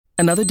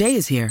Another day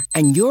is here,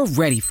 and you're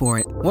ready for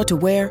it. What to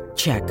wear?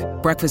 Check.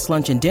 Breakfast,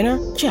 lunch, and dinner?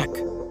 Check.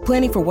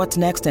 Planning for what's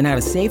next and how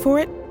to save for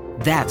it?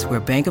 That's where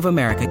Bank of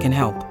America can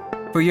help.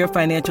 For your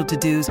financial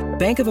to-dos,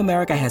 Bank of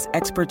America has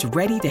experts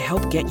ready to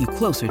help get you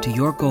closer to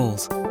your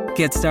goals.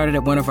 Get started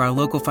at one of our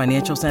local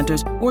financial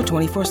centers or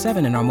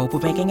 24/7 in our mobile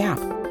banking app.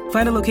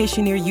 Find a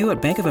location near you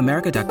at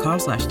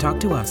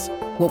bankofamerica.com/talktous.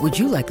 What would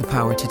you like the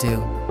power to do?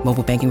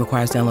 Mobile banking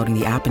requires downloading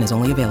the app and is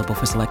only available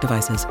for select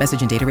devices.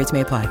 Message and data rates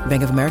may apply.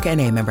 Bank of America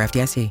N.A., member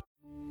FDIC.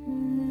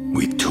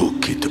 We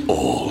took it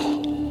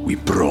all. We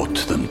brought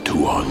them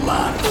to our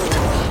land.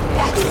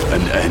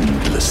 An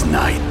endless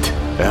night,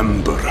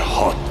 ember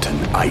hot and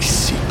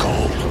icy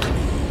cold.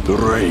 The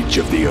rage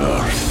of the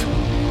earth.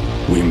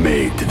 We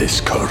made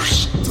this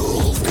curse.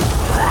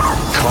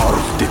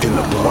 Carved it in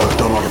the blood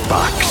on our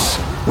backs.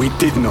 We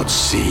did not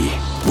see.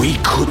 We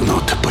could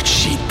not, but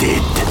she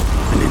did.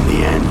 And in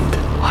the end,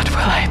 what will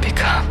I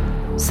become?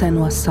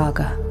 Senua's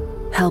Saga.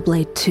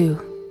 Hellblade 2.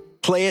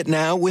 Play it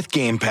now with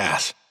Game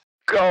Pass.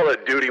 Call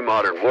of Duty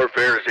Modern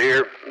Warfare is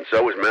here, and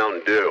so is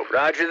Mountain Dew.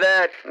 Roger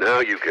that. Now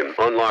you can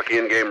unlock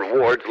in-game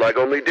rewards like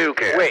only Dew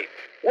can. Wait,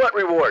 what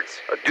rewards?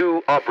 A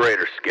Dew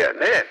Operator Skin.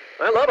 Man,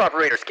 I love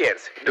Operator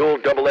Skins. Dual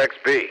double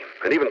XP,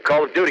 and even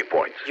Call of Duty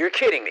points. You're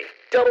kidding me.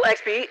 Double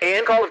XP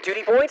and Call of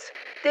Duty points?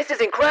 This is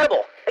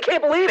incredible. I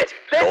can't believe it.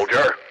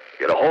 Soldier,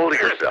 get a hold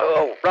of yourself.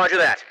 Oh, roger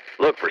that.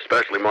 Look for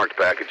specially marked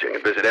packaging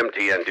and visit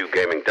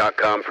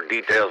mtndewgaming.com for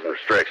details and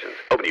restrictions.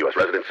 Open to U.S.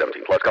 residents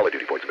 17 plus. Call of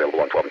Duty points available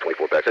on 12 and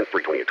 24 packs and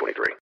free 20 and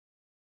 23.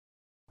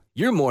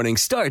 Your morning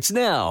starts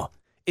now.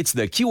 It's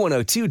the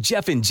Q102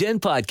 Jeff and Jen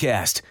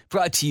podcast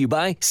brought to you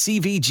by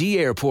CVG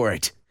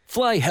Airport.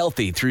 Fly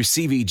healthy through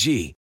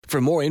CVG. For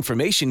more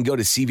information, go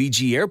to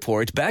CVG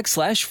Airport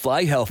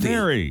 /fly healthy.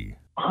 Mary.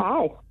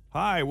 Hi.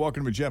 Hi,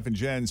 welcome to Jeff and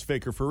Jen's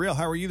Faker for Real.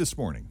 How are you this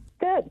morning?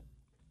 Good.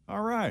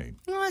 All right.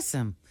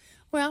 Awesome.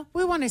 Well,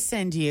 we want to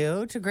send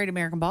you to Great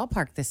American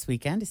Ballpark this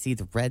weekend to see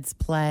the Reds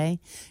play,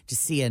 to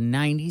see a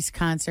 90s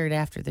concert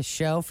after the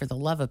show. For the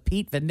love of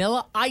Pete,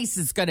 Vanilla Ice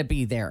is going to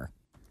be there.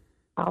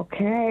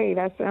 Okay,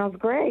 that sounds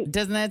great.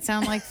 Doesn't that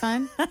sound like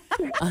fun?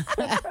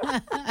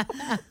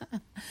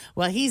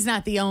 Well, he's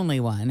not the only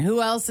one.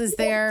 Who else is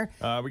there?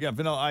 We got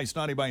Vanilla Ice,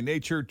 Naughty by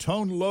Nature,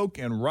 Tone Loc,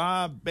 and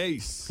Rob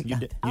Bass. You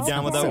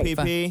down with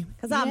OPP?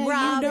 Because I'm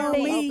Rob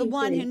Bass, the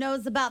one who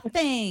knows about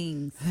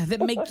things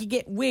that make you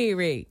get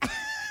weary.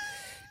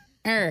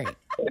 All right.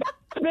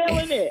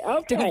 Feeling it.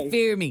 Okay. Don't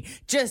fear me.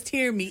 Just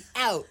hear me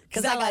out.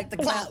 Because I like the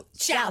clout.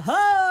 Shout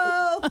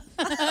ho!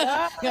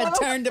 Gonna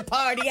turn the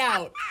party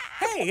out.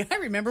 Hey, I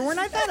remember when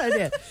I thought I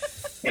did.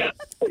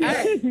 All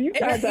right.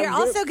 You're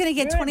also going to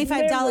get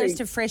 $25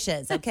 to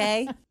Frisch's,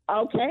 okay?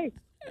 Okay.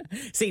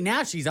 See,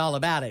 now she's all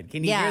about it.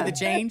 Can you hear the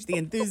change? The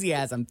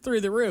enthusiasm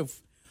through the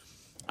roof.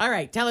 All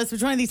right. Tell us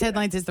which one of these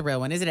headlines is the real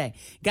one. Is it A,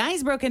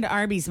 guys broke into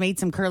Arby's, made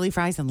some curly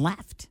fries, and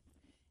left?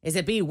 Is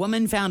it B,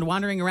 woman found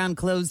wandering around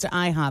closed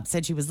IHOP,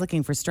 said she was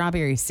looking for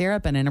strawberry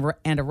syrup and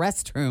a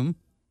restroom?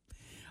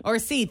 Or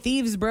C,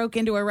 thieves broke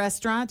into a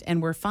restaurant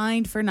and were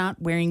fined for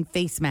not wearing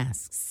face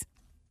masks?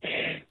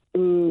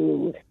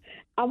 Ooh,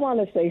 I want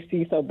to say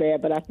C so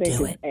bad, but I think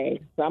it's A.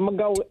 So I'm going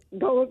to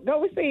go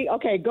with C.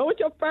 Okay, go with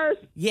your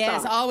first.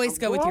 Yes, always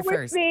go with your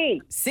first.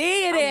 C.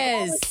 C it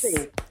is.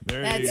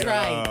 That's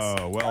right.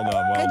 Oh, well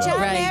done, well Good done.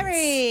 job,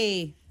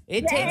 Mary.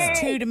 It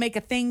takes two to make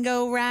a thing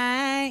go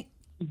right.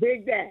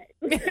 Big Dad.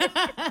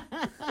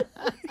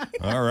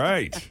 All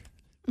right. I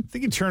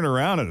think you turned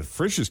around at a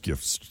Frisch's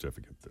gift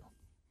certificate, though.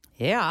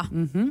 Yeah.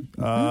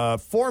 Mm-hmm.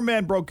 4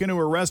 men broke into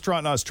a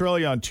restaurant in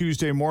Australia on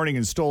Tuesday morning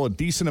and stole a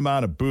decent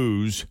amount of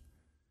booze.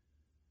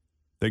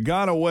 They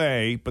got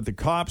away, but the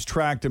cops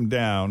tracked them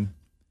down.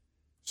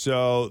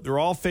 So they're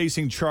all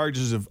facing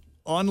charges of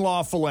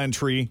unlawful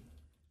entry,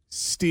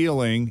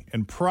 stealing,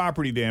 and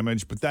property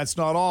damage. But that's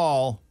not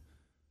all.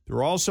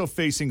 They're also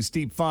facing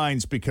steep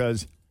fines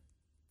because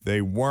they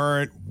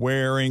weren't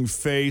wearing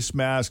face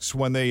masks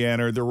when they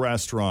entered the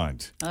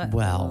restaurant.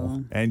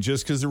 Well. And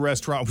just because the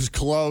restaurant was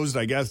closed,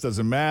 I guess,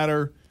 doesn't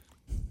matter.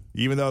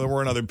 Even though there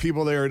weren't other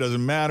people there, it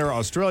doesn't matter.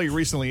 Australia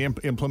recently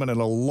implemented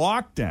a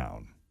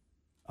lockdown.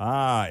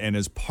 And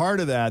as part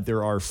of that,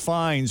 there are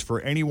fines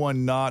for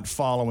anyone not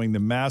following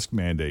the mask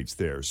mandates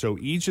there. So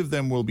each of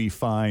them will be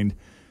fined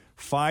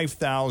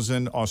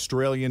 5,000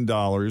 Australian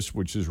dollars,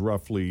 which is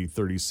roughly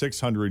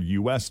 3,600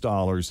 US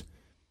dollars.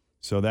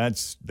 So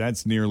that's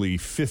nearly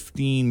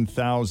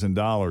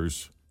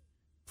 $15,000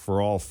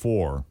 for all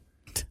 4.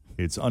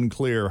 It's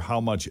unclear how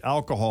much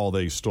alcohol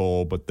they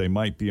stole, but they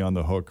might be on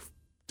the hook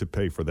to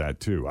pay for that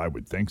too. I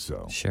would think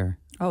so. Sure.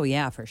 Oh,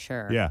 yeah, for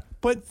sure. Yeah.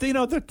 But,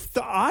 the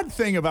odd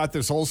thing about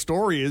this whole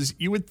story is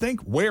you would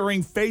think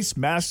wearing face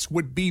masks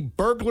would be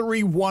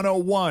burglary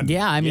 101.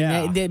 Yeah, I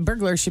mean, the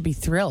burglars should be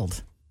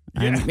thrilled.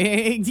 Yeah. I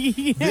mean,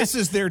 This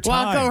is their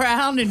time. Walk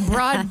around in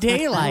broad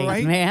daylight,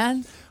 Right?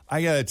 man.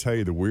 I got to tell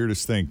you the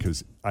weirdest thing,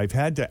 because I've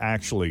had to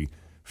actually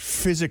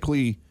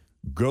physically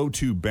go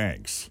to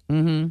banks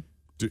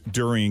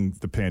during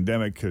the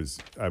pandemic because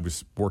I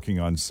was working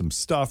on some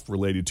stuff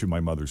related to my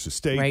mother's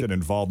estate that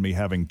involved me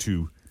having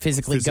to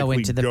physically go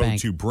into the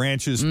bank. to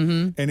branches,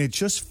 and it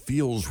just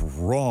feels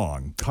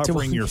wrong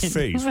covering your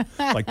face,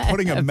 like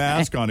putting a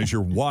mask on as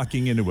you're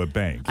walking into a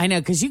bank. I know,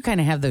 because you kind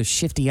of have those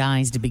shifty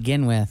eyes to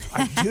begin with.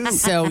 I do.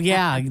 So,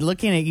 yeah,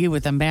 looking at you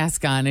with a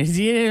mask on, it's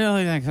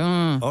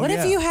like, What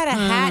if you had a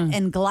hat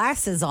and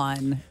glasses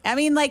on? I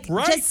mean, like,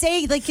 just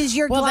say, like, because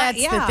you're Well,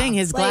 that's the thing.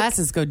 His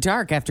glasses go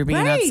dark after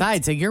being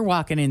outside. So you're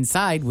walking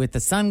inside with the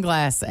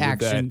sunglass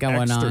action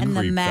going on. And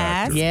the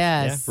mask.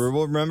 Yes. Yeah.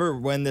 Remember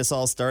when this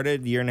all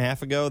started a year and a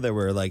half ago? There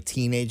were like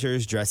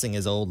teenagers dressing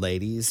as old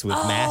ladies with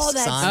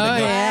masks on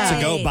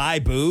to go buy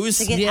booze.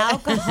 To get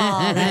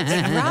alcohol.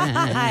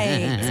 That's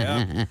right.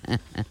 Yeah.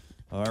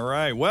 All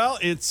right. Well,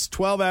 it's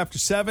 12 after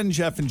 7.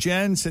 Jeff and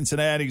Jen,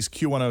 Cincinnati's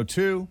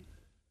Q102.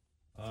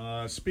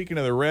 Speaking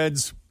of the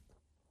Reds,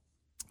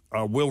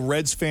 will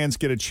Reds fans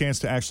get a chance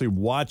to actually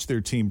watch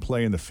their team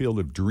play in the Field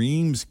of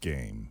Dreams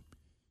game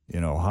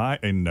in Ohio?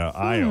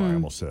 I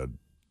almost said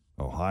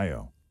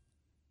Ohio.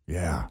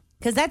 Yeah.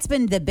 Because that's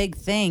been the big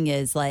thing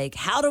is like,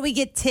 how do we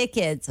get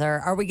tickets?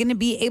 Or are we going to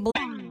be able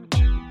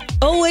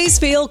Always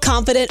feel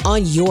confident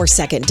on your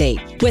second date.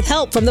 With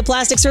help from the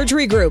Plastic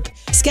Surgery Group.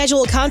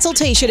 Schedule a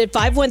consultation at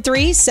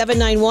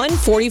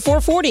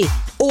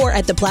 513-791-4440 or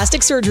at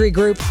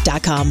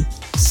theplasticsurgerygroup.com.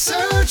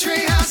 Surgery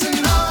has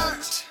an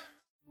art.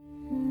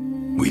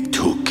 We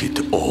took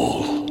it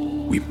all.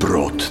 We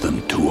brought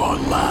them to our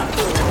land.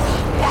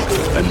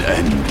 An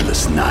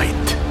endless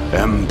night,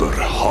 ember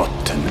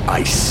hot and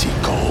icy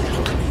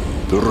cold.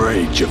 The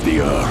rage of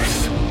the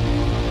earth.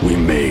 We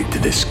made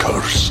this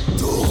curse.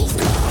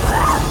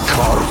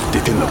 Carved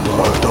it in the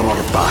blood on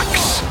our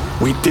backs.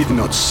 We did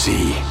not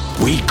see.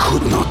 We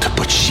could not,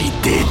 but she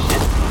did.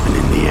 And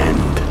in the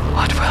end,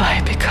 What will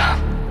I become?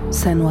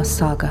 Senua's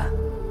Saga.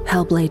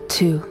 Hellblade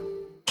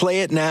 2.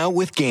 Play it now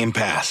with Game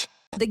Pass.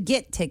 to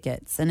get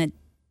tickets? And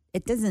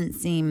it doesn't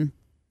seem...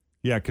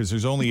 Yeah, because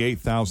there's only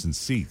 8,000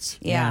 seats.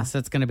 Yeah, so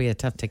it's going to be a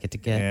tough ticket to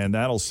get. And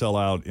that'll sell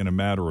out in a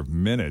matter of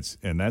minutes,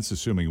 and that's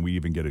assuming we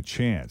even get a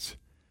chance.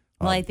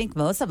 Well, I think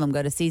most of them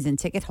go to season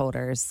ticket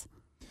holders.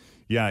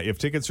 Yeah, if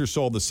tickets are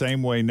sold the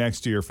same way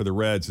next year for the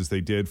Reds as they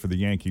did for the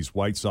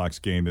Yankees-White Sox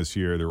game this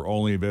year, they're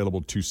only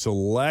available to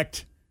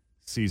select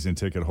season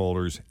ticket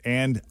holders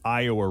and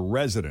Iowa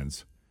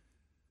residents.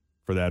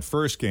 For that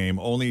first game,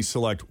 only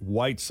select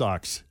White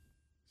Sox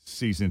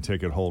season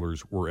ticket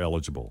holders were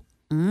eligible.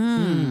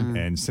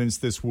 And since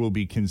this will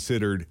be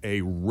considered a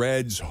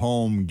Reds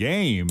home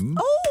game,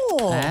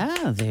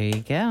 there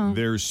you go.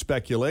 There's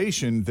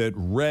speculation that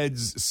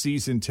Reds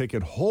season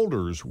ticket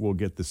holders will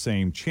get the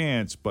same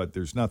chance, but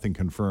there's nothing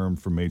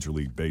confirmed from Major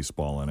League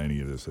Baseball on any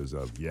of this as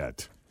of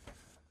yet.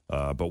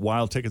 But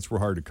while tickets were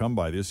hard to come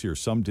by this year,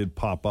 some did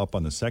pop up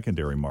on the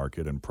secondary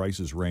market, and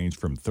prices range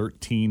from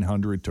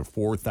 $1,300 to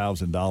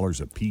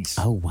 $4,000 a piece.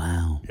 Oh,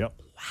 wow.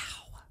 Yep.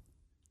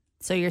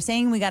 So you're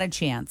saying we got a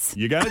chance.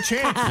 You got a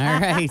chance. All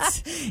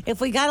right.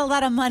 If we got a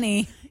lot of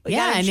money, we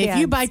got a and chance. if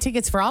you buy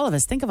tickets for all of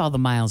us, think of all the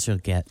miles you'll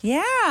get.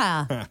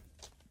 Yeah.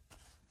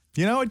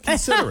 You know, I'd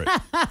consider it.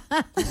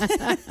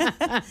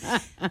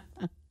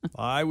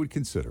 I would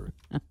consider it.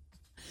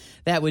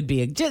 That would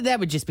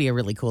just be a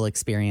really cool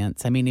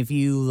experience. I mean, if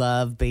you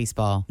love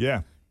baseball,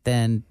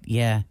 then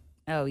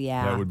Oh,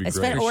 yeah. That would be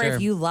great. Or Sure.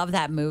 if you love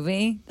that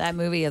movie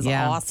is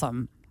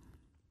awesome.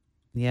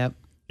 Yep.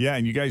 Yeah,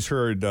 and you guys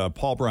heard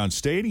Paul Brown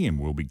Stadium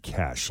will be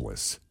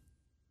cashless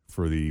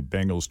for the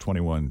Bengals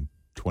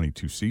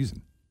 21-22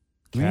 season.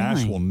 Cash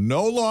Really? will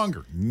no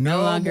longer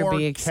longer more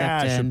be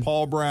cash accepted. at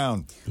Paul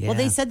Brown. Well,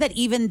 they said that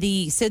even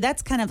so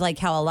that's kind of like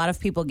how a lot of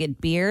people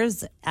get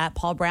beers at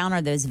Paul Brown,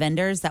 or those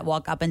vendors that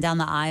walk up and down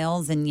the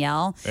aisles and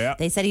yell. Yeah.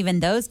 They said even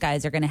those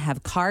guys are going to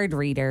have card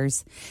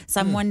readers. So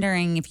I'm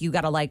wondering if you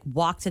got to like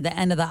walk to the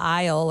end of the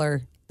aisle,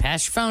 or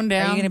pass your phone are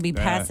down. you going to be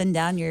passing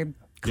down your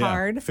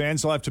card? Yeah.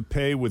 Fans will have to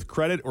pay with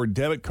credit or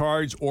debit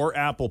cards or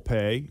Apple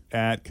Pay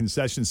at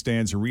concession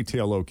stands and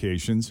retail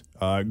locations.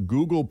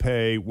 Google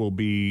Pay will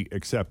be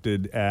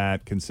accepted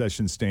at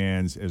concession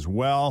stands as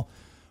well.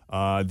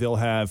 They'll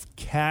have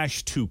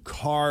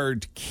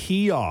cash-to-card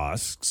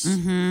kiosks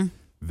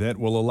that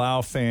will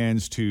allow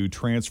fans to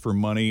transfer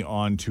money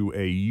onto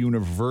a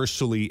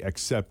universally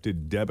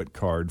accepted debit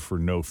card for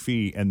no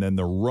fee. And then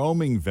the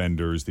roaming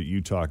vendors that you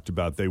talked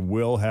about, they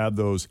will have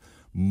those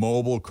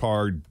mobile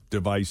card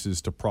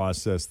devices to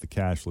process the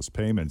cashless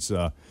payments.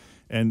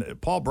 And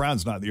Paul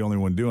Brown's not the only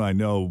one doing. I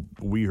know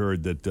we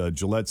heard that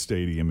Gillette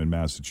Stadium in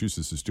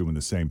Massachusetts is doing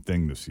the same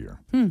thing this year.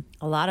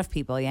 A lot of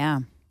people, yeah.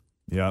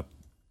 Yep.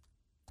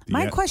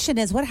 My question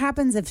is, what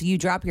happens if you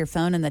drop your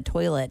phone in the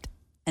toilet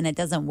and it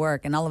doesn't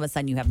work, and all of a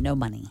sudden you have no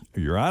money?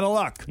 You're out of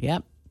luck.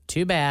 Yep.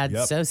 Too bad.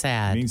 Yep. So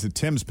sad. It means that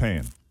Tim's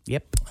paying.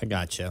 Yep. I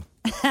gotcha.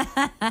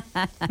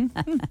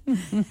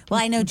 Well,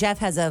 I know Jeff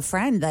has a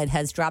friend that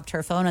has dropped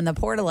her phone in the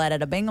portalette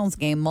at a Bengals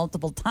game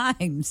multiple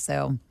times.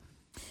 So,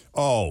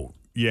 Oh,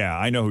 yeah,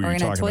 I know who Or you're in a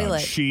talking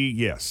about.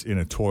 toilet. In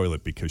a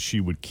toilet, because she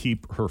would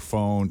keep her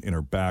phone in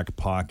her back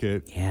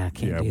pocket. Yeah,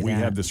 can't do we that.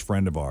 have this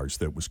friend of ours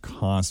that was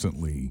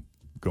constantly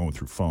going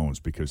through phones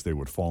because they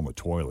would fall in the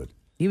toilet.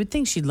 You would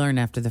think she'd learn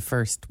after the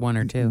first one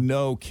or two.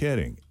 No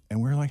kidding.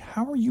 And we're like,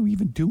 how are you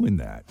even doing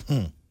that?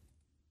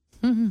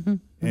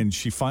 And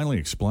she finally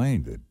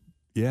explained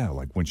that,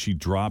 like when she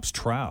drops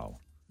trow,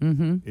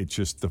 it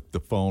just, the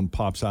phone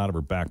pops out of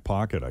her back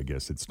pocket. I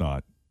guess it's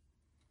not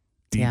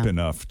deep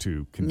enough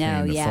to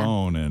contain the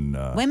phone. And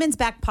women's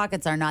back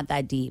pockets are not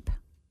that deep.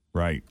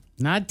 Right.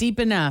 Not deep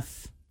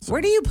enough.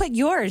 Where do you put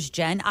yours,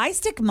 Jen? I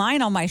stick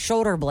mine on my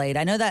shoulder blade.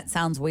 I know that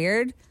sounds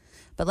weird,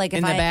 but like if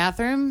in the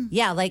bathroom?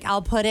 Yeah, like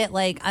I'll put it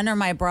like under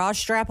my bra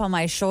strap on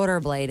my shoulder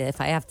blade if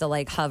I have to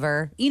like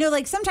hover. You know,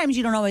 like sometimes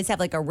you don't always have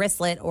like a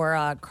wristlet or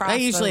a crossover. I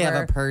usually have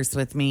a purse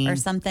with me. Or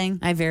something.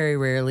 I very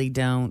rarely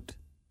don't.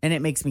 And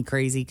it makes me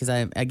crazy because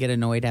I get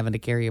annoyed having to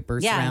carry a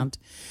purse around.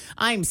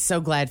 I'm so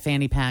glad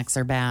fanny packs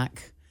are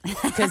back.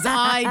 Because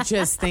I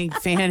just think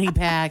fanny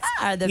packs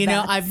are the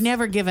best. I've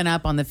never given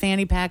up on the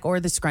fanny pack or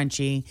the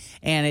scrunchie,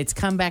 and it's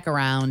come back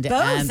around.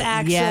 Both,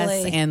 actually.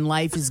 Yes, and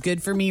life is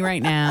good for me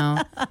right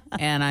now,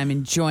 and I'm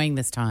enjoying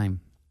this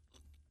time.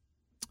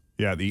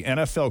 Yeah, the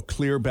NFL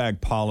clear bag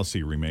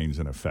policy remains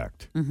in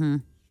effect.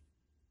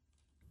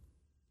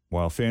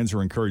 While fans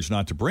are encouraged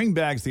not to bring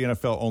bags, the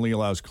NFL only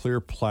allows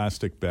clear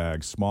plastic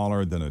bags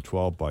smaller than a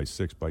 12 by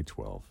 6 by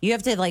 12. You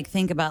have to like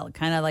think about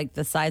kind of like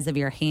the size of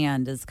your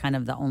hand is kind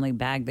of the only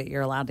bag that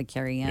you're allowed to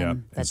carry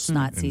in that's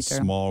not see-through.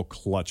 Small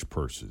clutch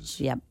purses.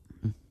 Yep.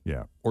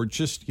 Yeah. Or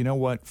just, you know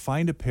what?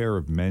 Find a pair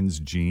of men's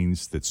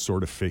jeans that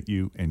sort of fit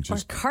you and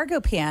just. Or cargo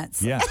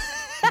pants. Yeah.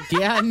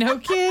 Yeah, no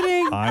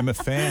kidding. I'm a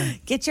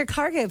fan. Get your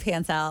cargo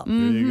pants out. There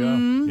you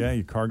go. Yeah,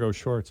 your cargo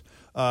shorts.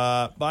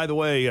 By the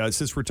way,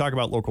 since we're talking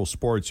about local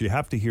sports, you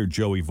have to hear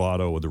Joey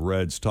Votto of the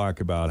Reds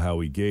talk about how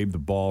he gave the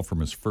ball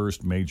from his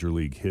first major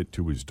league hit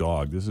to his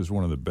dog. This is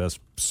one of the best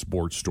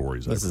sports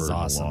stories I've heard in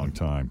a long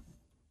time.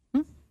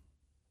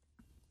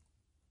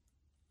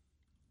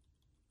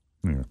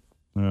 Yeah.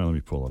 Let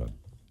me pull it up.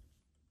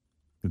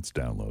 It's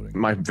downloading.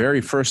 My very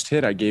first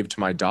hit I gave to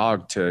my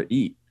dog to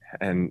eat,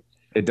 and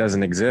it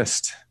doesn't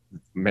exist.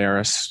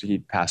 Maris, he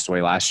passed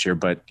away last year,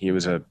 but he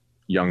was a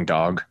young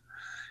dog.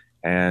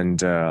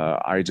 And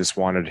I just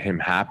wanted him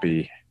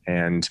happy.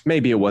 And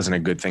maybe it wasn't a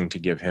good thing to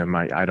give him.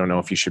 I don't know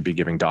if you should be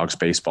giving dogs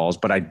baseballs,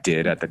 but I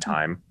did at the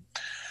time.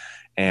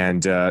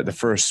 And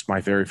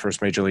my very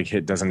first major league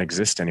hit doesn't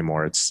exist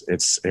anymore.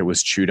 It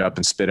was chewed up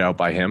and spit out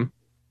by him.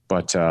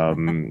 But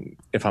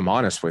if I'm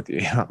honest with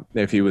you,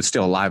 if he was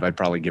still alive, I'd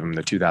probably give him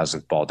the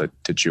 2000th ball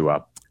to chew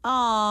up. Oh,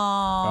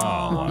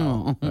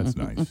 wow. That's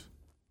nice.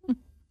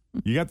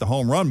 You got the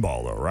home run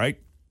ball, though,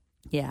 right?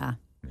 Yeah.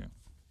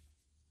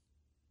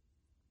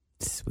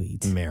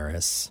 Sweet.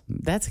 Maris.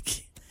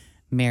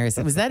 Maris.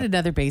 Was that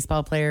another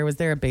baseball player? Was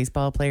there a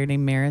baseball player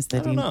named Maris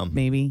that he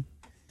maybe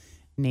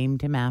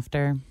named him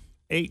after?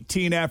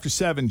 18 after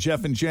 7,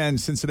 Jeff and Jen,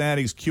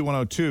 Cincinnati's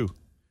Q102.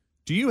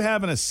 Do you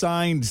have an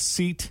assigned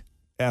seat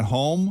at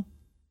home?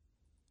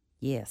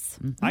 Yes.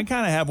 I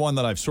kind of have one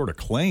that I've sort of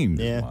claimed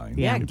in mine.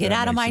 Yeah, get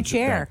out of my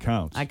chair. That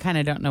counts. I kind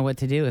of don't know what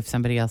to do if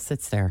somebody else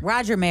sits there.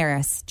 Roger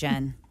Maris,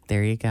 Jen.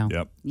 There you go.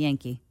 Yep.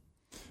 Yankee.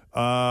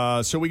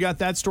 So we got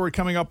that story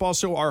coming up.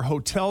 Also, our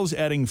hotels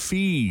adding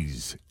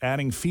fees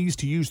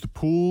to use the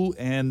pool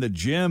and the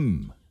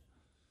gym.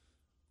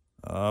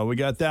 We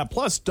got that.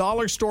 Plus,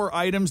 dollar store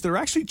items. They're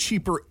actually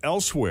cheaper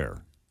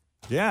elsewhere.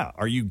 Yeah.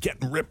 Are you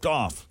getting ripped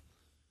off?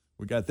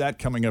 We got that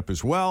coming up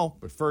as well.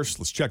 But first,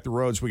 let's check the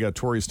roads. We got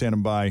Tori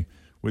standing by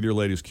with your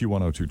latest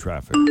Q102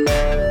 traffic.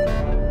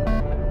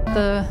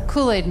 The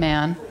Kool-Aid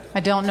Man. I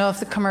don't know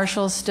if the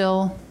commercials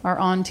still are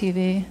on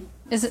TV.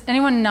 Is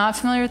anyone not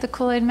familiar with the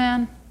Kool-Aid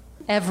Man?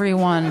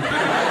 Everyone.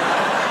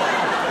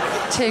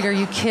 Tig, are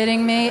you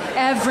kidding me?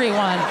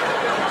 Everyone.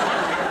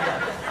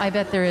 I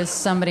bet there is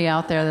somebody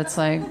out there that's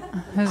like,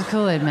 who's the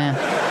Kool-Aid Man?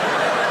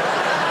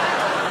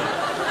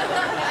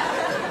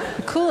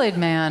 The Kool-Aid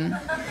Man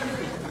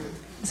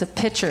is a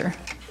pitcher.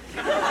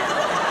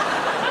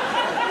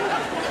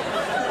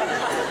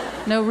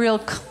 No real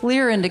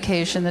clear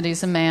indication that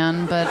he's a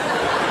man, but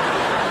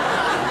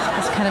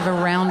it's kind of a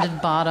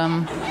rounded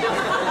bottom.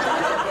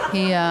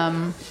 He,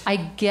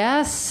 I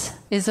guess,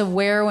 is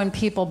aware when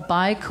people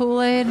buy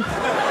Kool-Aid.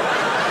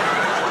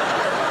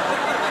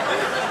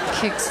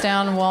 Kicks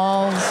down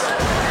walls,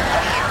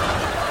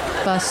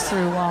 busts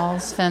through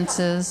walls,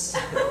 fences.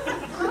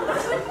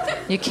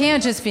 You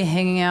can't just be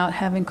hanging out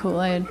having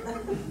Kool-Aid.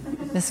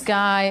 This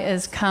guy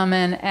is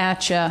coming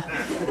at you.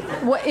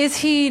 What, is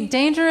he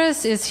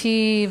dangerous? Is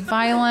he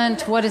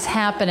violent? What is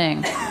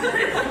happening?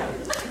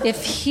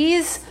 If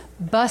he's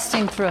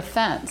busting through a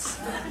fence,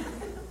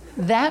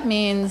 that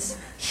means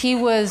he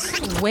was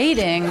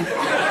waiting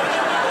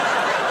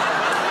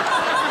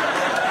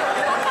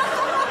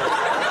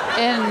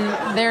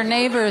in their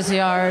neighbor's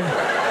yard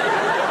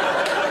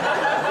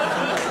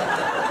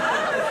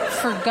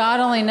for God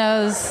only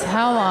knows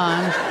how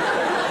long.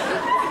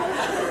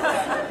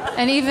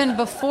 And even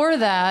before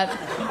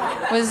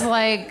that, was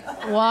like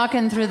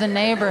walking through the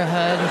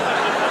neighborhood.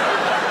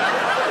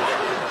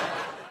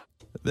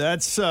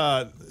 That's Tig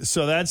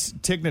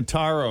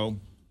Notaro.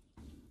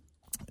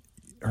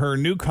 Her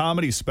new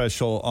comedy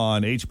special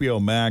on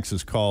HBO Max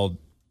is called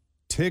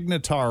Tig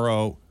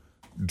Notaro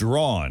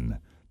Drawn,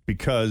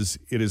 because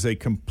it is a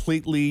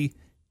completely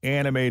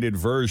animated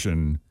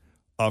version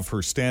of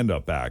her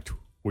stand-up act,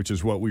 which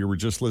is what we were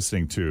just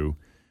listening to,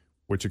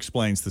 which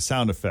explains the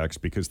sound effects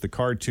because the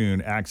cartoon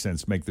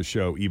accents make the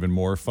show even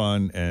more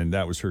fun. And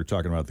that was her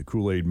talking about the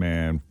Kool-Aid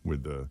Man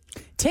with the...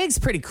 Tig's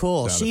pretty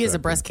cool. She is a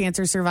breast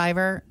cancer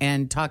survivor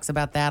and talks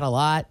about that a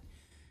lot.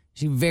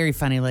 She's a very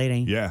funny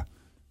lady. Yeah.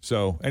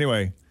 So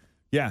anyway,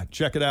 yeah,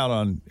 check it out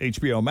on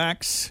HBO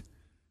Max.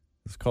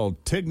 It's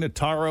called Tig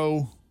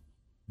Notaro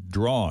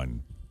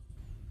Drawn.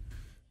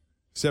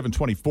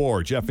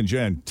 7:24, Jeff and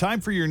Jen. Time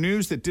for your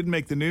news that didn't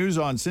make the news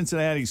on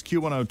Cincinnati's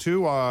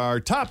Q102. Our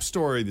top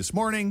story this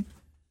morning.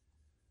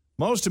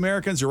 Most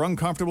Americans are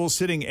uncomfortable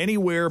sitting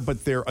anywhere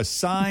but their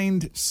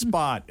assigned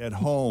spot at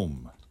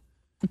home.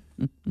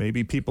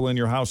 Maybe people in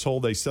your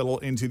household, they settle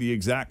into the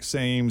exact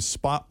same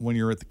spot when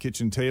you're at the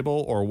kitchen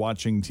table or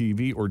watching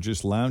TV or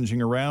just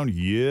lounging around.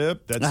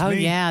 Yep, that's me. Oh,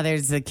 yeah,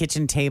 there's the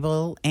kitchen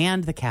table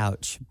and the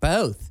couch.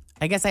 Both.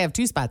 I guess I have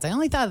two spots. I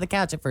only thought of the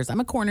couch at first. I'm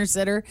a corner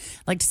sitter.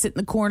 I like to sit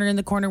in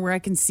the corner where I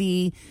can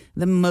see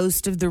the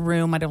most of the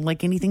room. I don't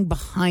like anything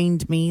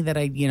behind me that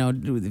I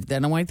don't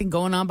want anything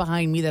going on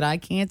behind me that I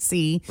can't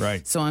see.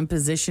 Right. So I'm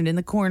positioned in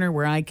the corner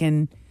where I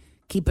can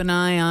keep an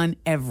eye on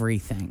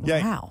everything.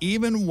 Yeah, wow.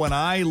 Even when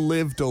I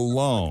lived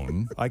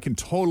alone, I can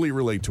totally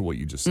relate to what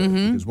you just said.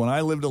 Because when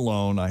I lived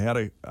alone, I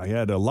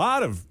had a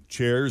lot of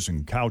chairs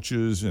and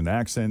couches and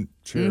accent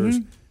chairs,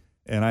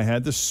 and I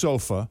had the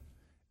sofa.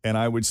 And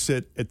I would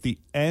sit at the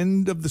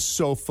end of the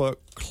sofa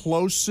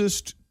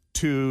closest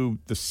to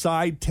the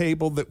side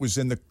table that was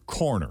in the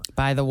corner.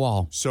 By the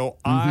wall. So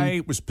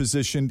I was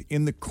positioned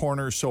in the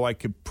corner so I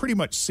could pretty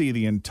much see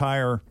the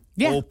entire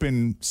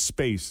open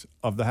space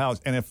of the house.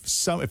 And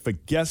if a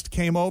guest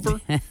came over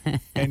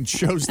and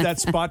chose that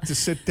spot to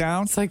sit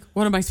down, it's like,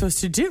 what am I supposed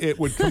to do? It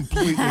would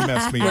completely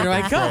mess me Where up do I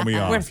and go? throw me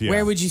off.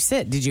 Where would you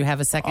sit? Did you have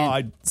a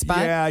second spot?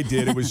 Yeah, I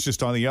did. It was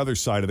just on the other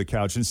side of the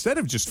couch. Instead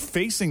of just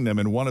facing them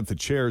in one of the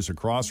chairs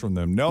across from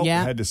them, I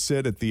had to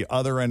sit at the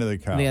other end of the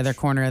couch. The other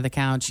corner of the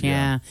couch,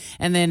 yeah.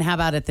 And then how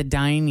about at the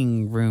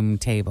dining room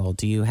table?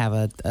 Do you have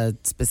a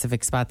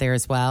specific spot there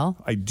as well?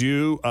 I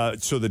do.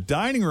 So the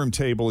dining room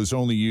table is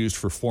only used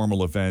for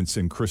formal events,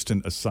 and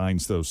Kristen assigns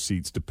those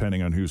seats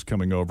depending on who's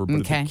coming over.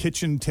 But at the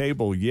kitchen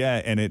table,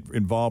 and it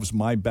involves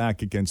my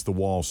back against the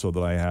wall so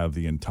that I have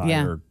the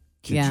entire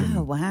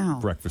kitchen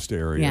breakfast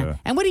area. Yeah.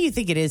 And what do you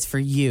think it is for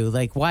you?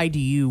 Like, why do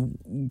you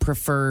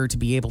prefer to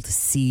be able to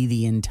see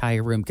the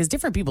entire room? Because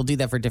different people do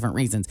that for different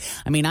reasons.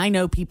 I mean, I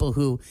know people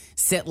who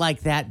sit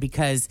like that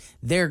because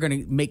they're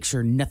going to make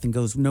sure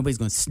nobody's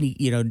going to sneak,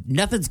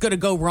 nothing's going to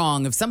go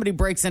wrong. If somebody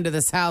breaks into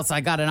this house,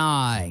 I got an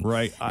eye.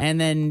 Right. And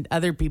then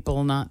other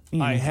people not.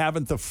 I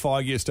haven't the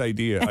foggiest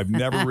idea. I've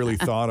never really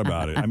thought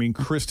about it. I mean,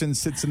 Kristen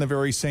sits in the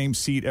very same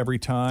seat every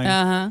time.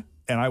 Uh-huh.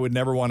 And I would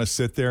never want to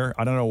sit there.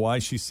 I don't know why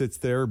she sits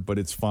there, but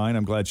it's fine.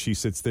 I'm glad she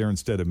sits there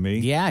instead of me.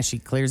 Yeah, she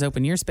clears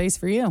open your space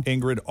for you.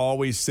 Ingrid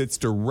always sits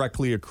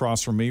directly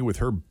across from me with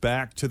her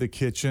back to the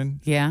kitchen.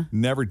 Yeah.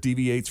 Never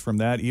deviates from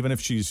that, even if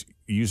she's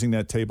using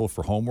that table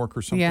for homework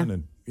or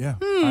something. Yeah.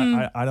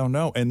 And I don't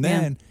know. And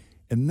then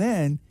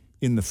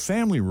in the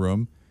family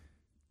room,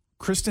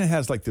 Kristen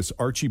has like this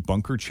Archie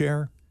Bunker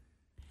chair.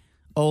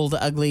 Old,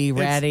 ugly,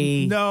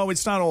 ratty. No,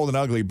 it's not old and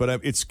ugly, but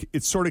it's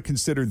sort of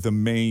considered the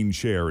main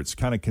chair. It's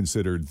kind of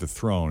considered the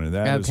throne, and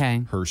that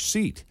is her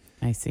seat.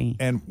 I see.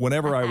 And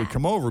whenever I would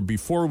come over,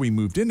 before we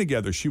moved in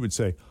together, she would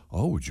say,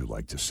 "Oh, would you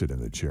like to sit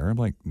in the chair?" I'm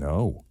like,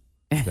 "No,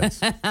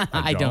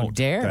 I don't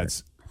dare."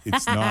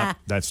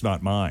 That's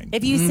not mine.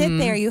 If you sit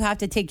there, you have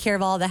to take care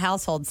of all the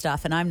household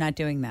stuff, and I'm not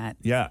doing that.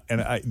 Yeah,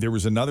 and there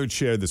was another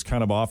chair that's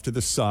kind of off to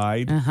the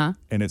side,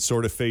 and it's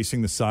sort of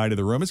facing the side of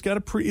the room. It's got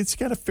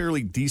a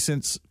fairly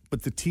decent,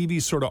 but the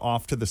TV's sort of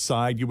off to the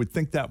side. You would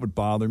think that would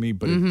bother me,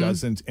 but it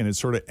doesn't, and it's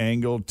sort of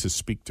angled to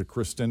speak to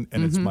Kristen,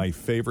 and it's my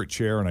favorite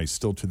chair, and I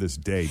still to this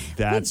day,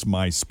 that's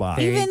my spot.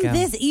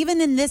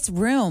 Even in this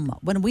room,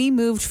 when we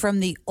moved from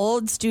the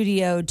old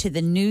studio to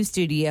the new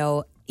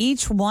studio,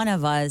 each one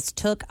of us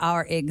took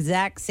our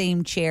exact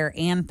same chair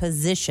and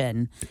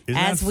position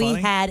as we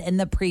had in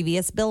the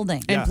previous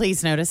building. And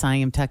please notice I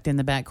am tucked in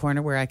the back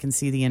corner where I can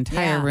see the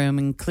entire room,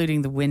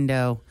 including the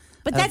window.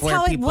 But that's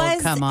how it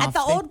was at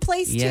the old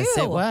place, too. Yes,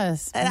 it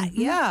was.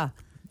 Yeah.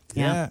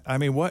 I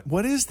mean,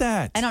 what is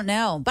that? I don't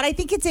know. But I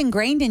think it's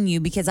ingrained in you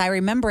because I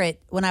remember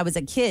it when I was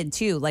a kid,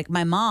 too. Like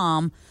my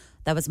mom,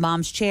 that was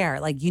mom's chair.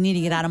 Like, you need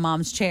to get out of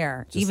mom's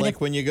chair. Just even like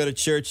when you go to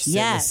church, you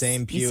sit in the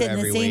same pew you sit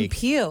every in the same week.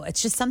 pew.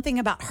 It's just something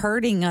about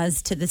herding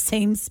us to the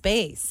same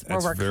space where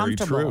we're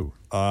comfortable. True.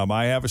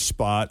 I have a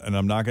spot, and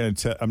I'm not going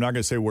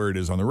to say where it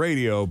is on the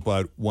radio,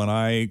 but when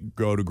I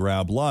go to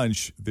grab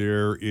lunch,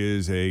 there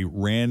is a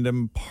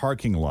random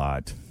parking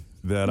lot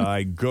that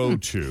I go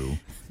to,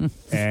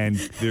 and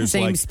there's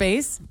same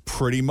space?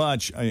 Pretty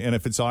much. And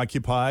if it's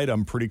occupied,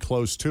 I'm pretty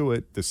close to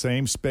it. The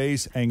same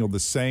space, angled the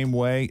same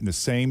way, in the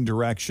same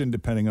direction,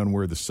 depending on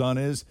where the sun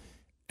is.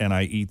 And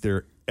I eat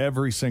there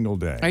every single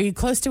day. Are you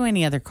close to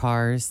any other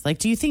cars? Like,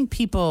 do you think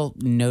people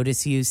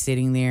notice you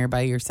sitting there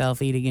by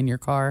yourself eating in your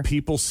car?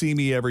 People see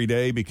me every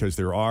day because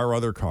there are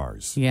other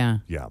cars. Yeah.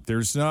 Yeah.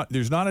 There's not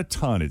a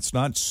ton. It's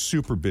not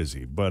super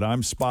busy, but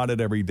I'm spotted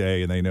every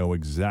day and they know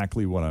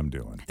exactly what I'm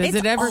doing. Does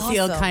it ever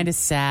feel kind of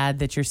sad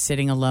that you're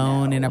sitting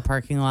alone in a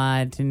parking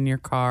lot in your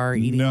car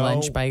eating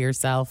lunch by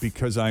yourself?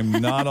 Because I'm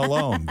not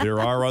alone. There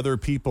are other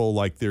people,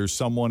 like there's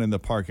someone in the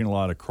parking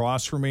lot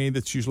across from me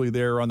that's usually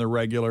there on the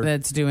regular.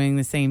 That's doing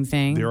the same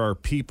thing. There are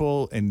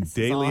people and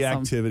daily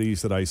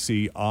activities that I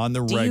see on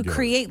the regular. Do you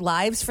create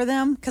lives for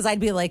them? Because I'd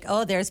be like,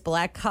 oh, there's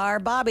Black Car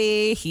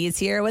Bobby. He's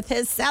here with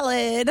his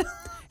salad.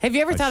 Have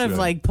you ever thought of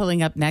like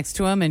pulling up next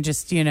to him and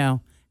just,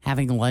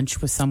 having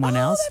lunch with someone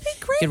else? That'd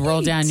be great. You could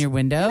roll down your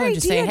window Good and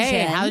just say, idea, hey,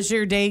 Jen. how's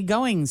your day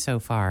going so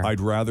far? I'd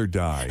rather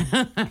die.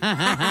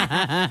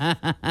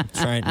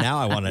 That's right. Now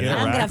I want to know.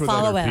 I'm going to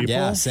follow him.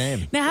 Yeah,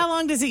 same. Now, how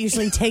long does it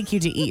usually take you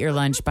to eat your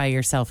lunch by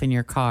yourself in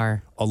your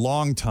car? A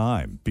long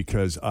time,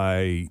 because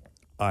I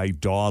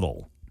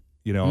dawdle.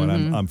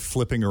 And I'm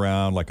flipping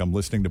around, like I'm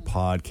listening to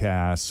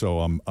podcasts, so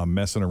I'm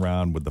messing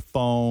around with the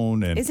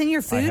phone. And isn't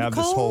your food I have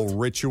cold? this whole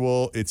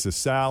ritual. It's a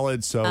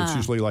salad, so it's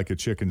usually like a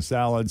chicken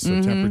salad,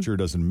 so temperature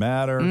doesn't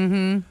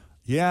matter.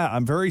 Yeah,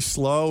 I'm very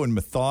slow and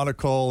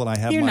methodical, and I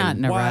have You're my not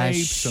in a wipes,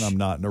 rush. and I'm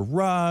not in a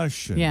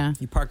rush. And Yeah.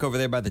 You park over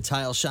there by the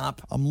tile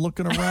shop. I'm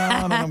looking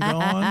around, and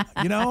I'm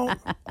going,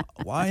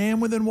 I am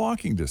within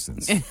walking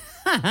distance.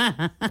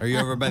 Are you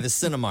over by the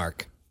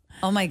Cinemark?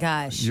 Oh, my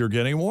gosh. You're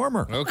getting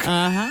warmer. Okay.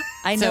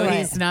 I know So it.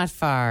 he's not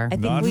far. I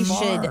think Not we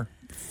far. should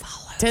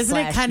Doesn't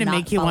it kind of not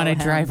make you want to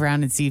follow drive him.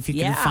 around and see if you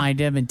can find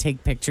him and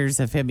take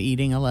pictures of him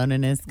eating alone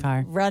in his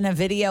car? run a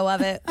video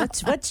of it.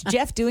 What's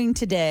Jeff doing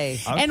today?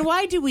 And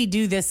why do we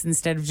do this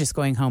instead of just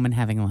going home and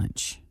having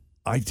lunch?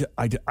 I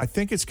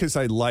think it's because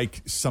I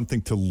like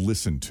something to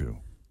listen to.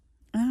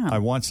 Oh. I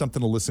want something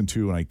to listen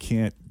to, and I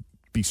can't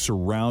be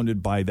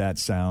surrounded by that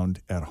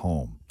sound at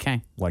home.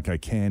 Okay. Like I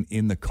can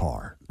in the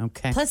car.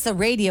 Okay. Plus, the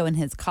radio in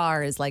his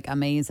car is like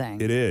amazing.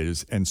 It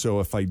is. And so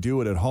if I do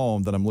it at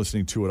home, then I'm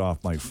listening to it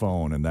off my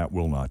phone, and that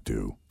will not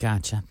do.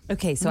 Gotcha.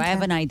 Okay, so I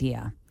have an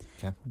idea.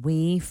 Okay.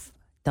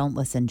 Don't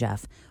listen,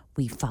 Jeff.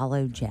 We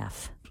follow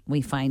Jeff.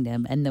 We find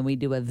him, and then we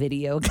do a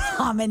video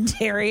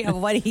commentary of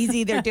what he's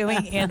either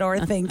doing and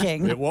or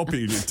thinking. It won't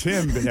be.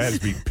 Tim has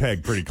to be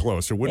pegged pretty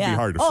close. It wouldn't be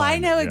hard to find. I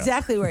know him.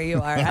 exactly where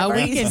you are. Oh,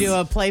 we can do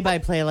a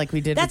play-by-play like we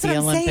did That's with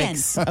the what I'm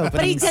Olympics saying. opening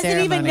But he doesn't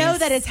even know ceremonies.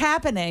 that it's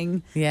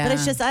happening. Yeah. But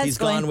it's just us He's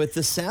going. gone with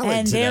the salad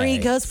And there he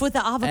today. goes with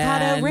the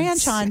avocado And-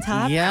 ranch on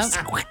top. Yep.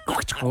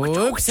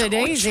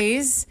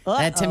 Whoops-a-daisies.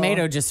 That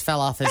tomato just fell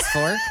off his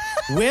fork.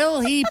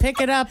 Will he pick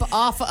it up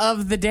off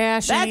of the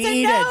dash That's and a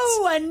eat no,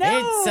 it? a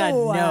no. It's a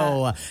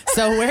no.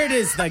 So where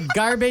does the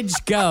garbage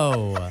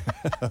go?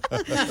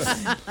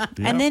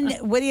 And then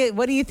what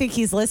do you think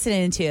he's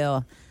listening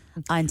to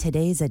on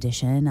today's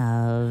edition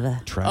of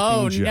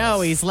Oh,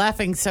 no, he's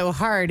laughing so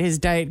hard his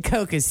Diet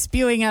Coke is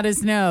spewing out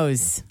his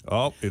nose.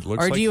 Oh, it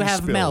looks Or like do you he have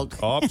spilled. milk?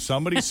 Oh,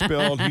 somebody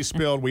spilled. He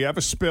spilled. We have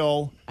a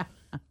spill.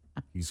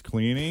 He's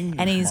cleaning.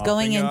 and he's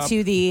going mopping up.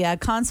 into the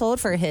console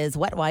for his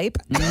wet wipe.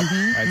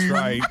 That's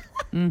right.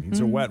 It's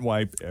a wet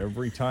wipe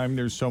every time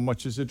there's so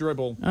much as a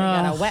dribble. We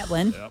got a wet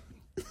one.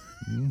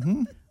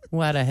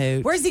 What a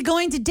hoot. Where's he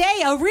going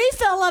today? A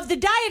refill of the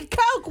Diet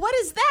Coke. What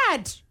is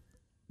that?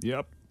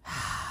 Yep.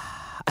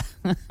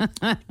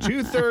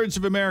 2/3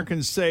 of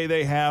Americans say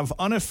they have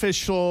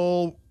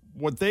unofficial,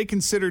 what they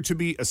consider to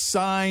be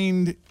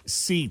assigned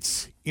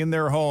seats in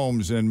their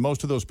homes. And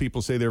most of those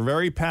people say they're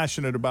very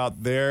passionate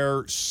about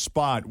their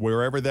spot,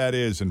 wherever that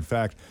is. In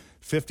fact,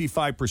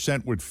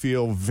 55% would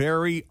feel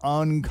very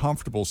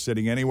uncomfortable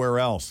sitting anywhere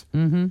else.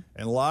 Mm-hmm.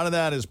 And a lot of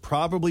that is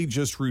probably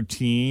just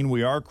routine.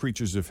 We are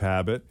creatures of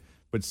habit.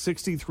 But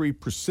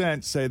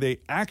 63% say they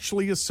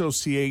actually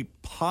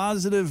associate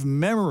positive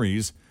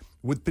memories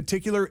with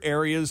particular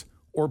areas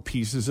or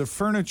pieces of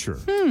furniture.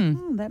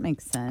 Oh, that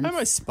makes sense. I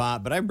have a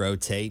spot, but I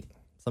rotate.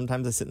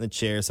 Sometimes I sit in the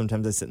chair,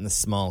 sometimes I sit in the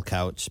small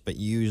couch, but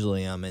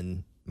usually I'm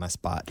in my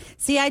spot.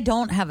 See, I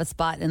don't have a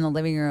spot in the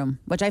living room,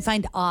 which I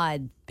find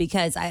odd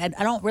because I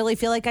don't really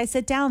feel like I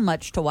sit down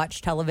much to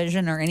watch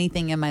television or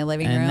anything in my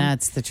living room. And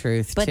that's the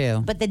truth, but,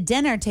 too. But the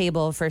dinner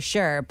table for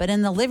sure. But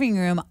in the living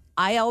room,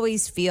 I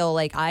always feel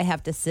like I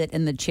have to sit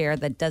in the chair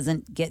that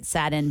doesn't get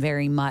sat in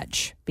very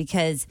much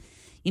because,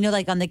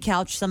 like on the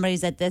couch,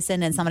 somebody's at this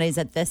end and somebody's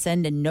at this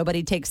end and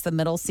nobody takes the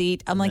middle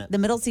seat. I'm like, the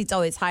middle seat's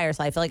always higher,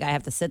 so I feel like I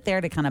have to sit there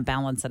to kind of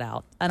balance it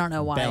out. I don't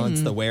know why.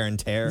 Balance the wear and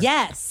tear.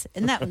 Yes.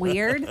 Isn't that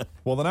weird?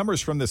 Well, the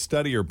numbers from this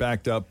study are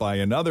backed up by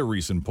another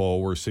recent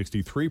poll where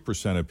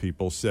 63% of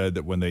people said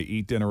that when they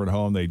eat dinner at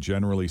home, they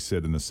generally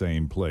sit in the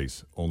same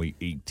place. Only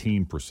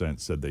 18%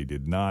 said they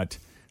did not.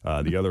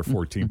 The other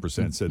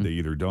 14% said they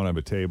either don't have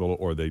a table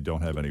or they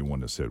don't have anyone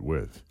to sit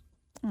with.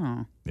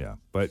 Oh. Yeah.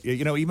 But,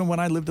 even when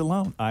I lived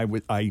alone, I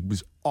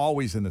was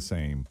always in the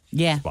same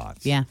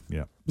spots. Yeah.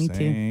 Yeah. Me too.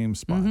 Same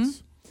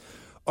spots.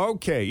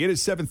 Okay, it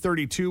is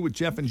 7:32 with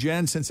Jeff and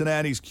Jen.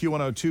 Cincinnati's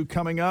Q102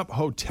 coming up.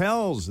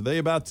 Hotels, are they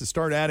about to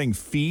start adding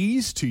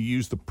fees to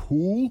use the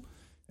pool?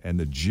 and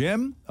the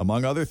gym,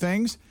 among other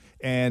things,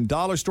 and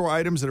dollar store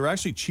items that are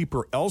actually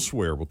cheaper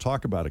elsewhere. We'll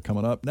talk about it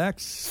coming up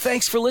next.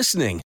 Thanks for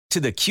listening to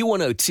the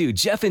Q102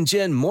 Jeff and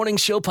Jen Morning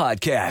Show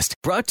podcast,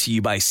 brought to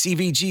you by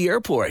CVG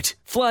Airport.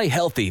 Fly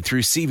healthy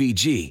through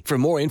CVG. For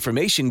more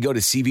information, go to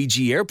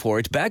CVG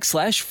Airport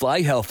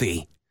 /fly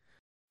healthy.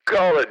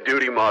 Call of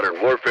Duty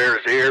Modern Warfare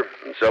is here,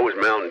 and so is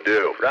Mountain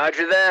Dew.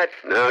 Roger that.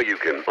 Now you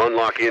can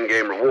unlock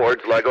in-game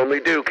rewards like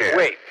only Dew can.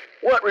 Wait,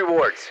 what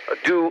rewards? A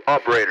Dew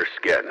Operator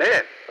Skin.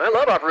 Man, I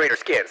love Operator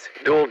Skins.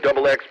 Dual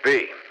double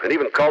XP, and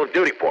even Call of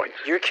Duty points.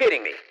 You're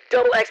kidding me.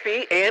 Double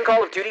XP and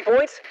Call of Duty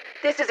points?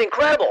 This is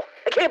incredible.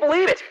 I can't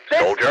believe it.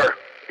 Soldier,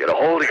 get a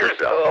hold of yourself.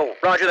 Oh,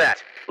 roger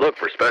that. Look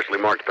for specially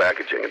marked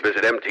packaging and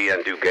visit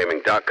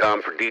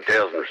mtndewgaming.com for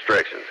details and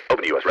restrictions.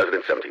 Open to U.S.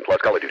 residents 17 plus.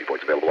 Call of Duty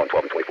points available on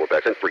 12 and 24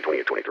 packs and free 20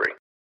 and 23.